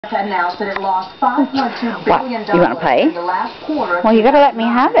announced that it lost $5.2 billion You want to play? in the last quarter. Well, you got to let me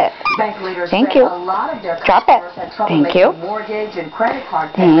have it. Bank leaders Thank said you. a lot of their Drop it. customers had trouble Thank you. making mortgage and credit card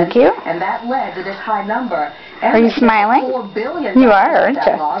payments, Thank you. and that led to this high number. Are you smiling? $4 billion You are, aren't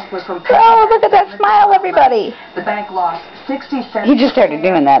you? Was from Oh, look at that smile, everybody. The bank lost 60 cents. He just started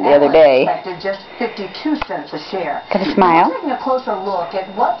doing that the other day. Expected just 52 cents a share. Got a smile? We're taking a closer look at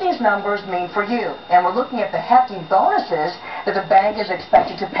what these numbers mean for you, and we're looking at the hefty bonuses that the bank is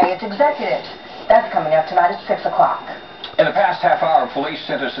expected to pay its executives. That's coming up tonight at 6 o'clock. In the past half hour, police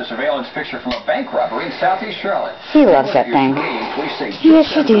sent us a surveillance picture from a bank robbery in southeast Charlotte. He loves that thing. Police say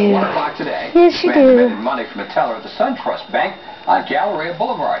Yes, you do. 1 o'clock today. Yes, you do. Demanded money from a teller at the SunTrust Bank on Galleria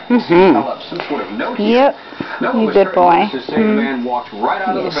Boulevard. Mm-hmm. Held up some sort of note here. Yep. No one You was good hurt. boy. The same man walked right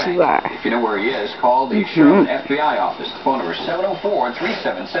out of the Yes, bank. you are. If you know where he is, call the Charlotte FBI office. The phone number is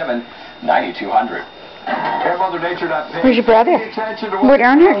 704-377-9200. And Mother Nature not paying Where's your brother? Where'd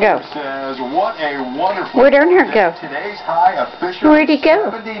Earnhardt go? Says, what a wonderful Where'd Earnhardt go? Today's high officially Where'd he go?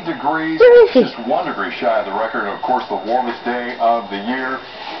 70 degrees. Where is he? Just 1 degree shy of the record, and of course the warmest day of the year.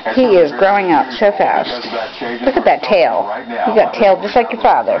 And He is growing up so fast. Look at that tail. You got tail just like your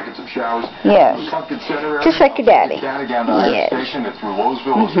father. Yes. Just like your daddy. Yes. Through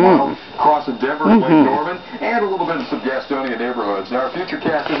Lowesville as well, crossing Denver and Lake Norman, and a little bit of some Gastonia neighborhoods. Now our future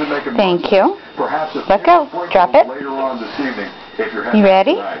cast isn't making Thank you. perhaps a Let go. Drop it. later on this evening if you're You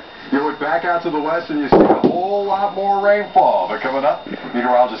ready? tonight. You look back out to the west and you see a whole lot more rainfall. But coming up,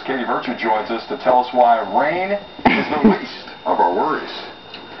 meteorologist Katie Virtue joins us to tell us why rain is the least of our worries.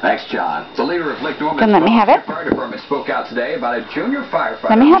 Thanks, John. The leader of Lake Norman Then let me have it. Fire Department spoke out today about a junior firefighter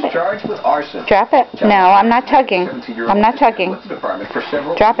Let me have it. charged with arson. Drop it. No, I'm not tugging. I'm not tugging. For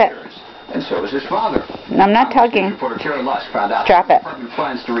several Drop it. years. And so is his father. I'm not tugging. Reporter Karen Lusk found out Drop the it. department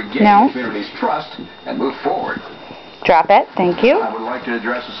plans to regain No. the community's trust and move forward. Drop it. Thank you. I would like to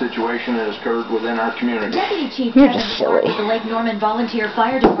address a situation that has occurred within our community. Deputy Chief You're Kevin just Clark silly. with the Lake Norman Volunteer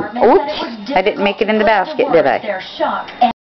Fire Department said it was Oops. I didn't make it in the difficult to basket, work did I? their shock